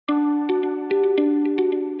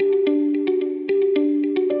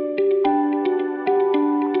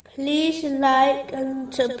like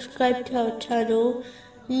and subscribe to our channel.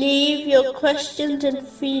 Leave your questions and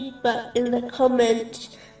feedback in the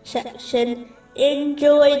comments section.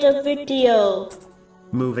 Enjoy the video.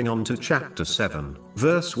 Moving on to chapter 7,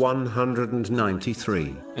 verse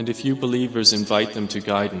 193. And if you believers invite them to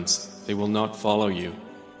guidance, they will not follow you.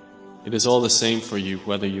 It is all the same for you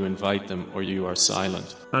whether you invite them or you are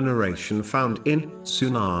silent. A narration found in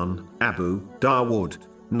Sunan Abu Dawood,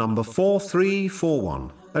 number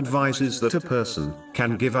 4341, advises that a person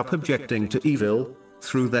can give up objecting to evil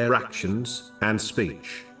through their actions and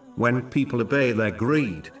speech. When people obey their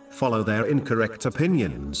greed, follow their incorrect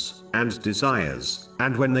opinions and desires,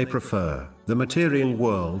 and when they prefer the material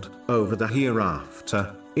world over the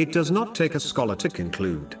hereafter, it does not take a scholar to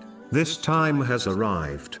conclude this time has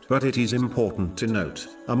arrived. But it is important to note,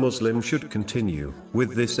 a Muslim should continue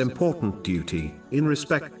with this important duty in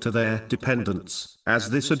respect to their dependents, as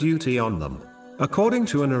this a duty on them. According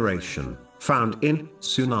to a narration found in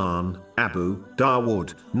Sunan Abu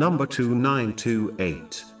Dawood, number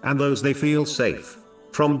 2928, and those they feel safe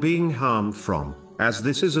from being harmed from, as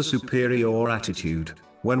this is a superior attitude.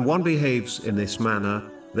 When one behaves in this manner,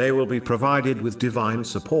 they will be provided with divine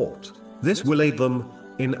support. This will aid them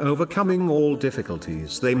in overcoming all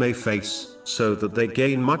difficulties they may face, so that they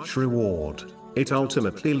gain much reward. It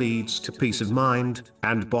ultimately leads to peace of mind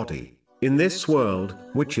and body in this world,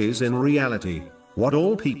 which is in reality what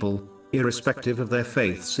all people, irrespective of their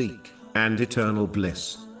faith, seek, and eternal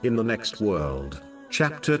bliss in the next world.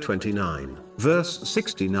 Chapter 29, verse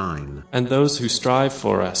 69. And those who strive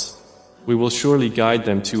for us, we will surely guide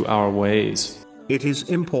them to our ways. It is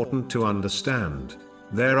important to understand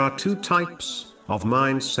there are two types of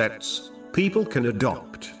mindsets people can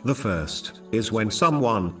adopt. The first is when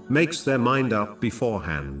someone makes their mind up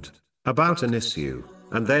beforehand about an issue,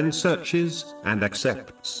 and then searches and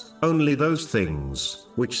accepts only those things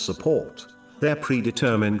which support their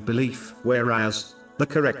predetermined belief, whereas the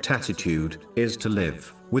correct attitude is to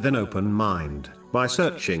live with an open mind by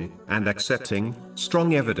searching and accepting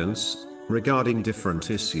strong evidence regarding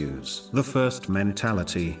different issues. The first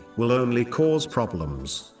mentality will only cause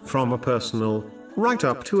problems from a personal right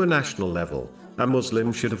up to a national level. A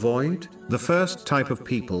Muslim should avoid the first type of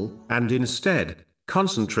people and instead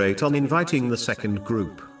concentrate on inviting the second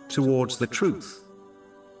group towards the truth.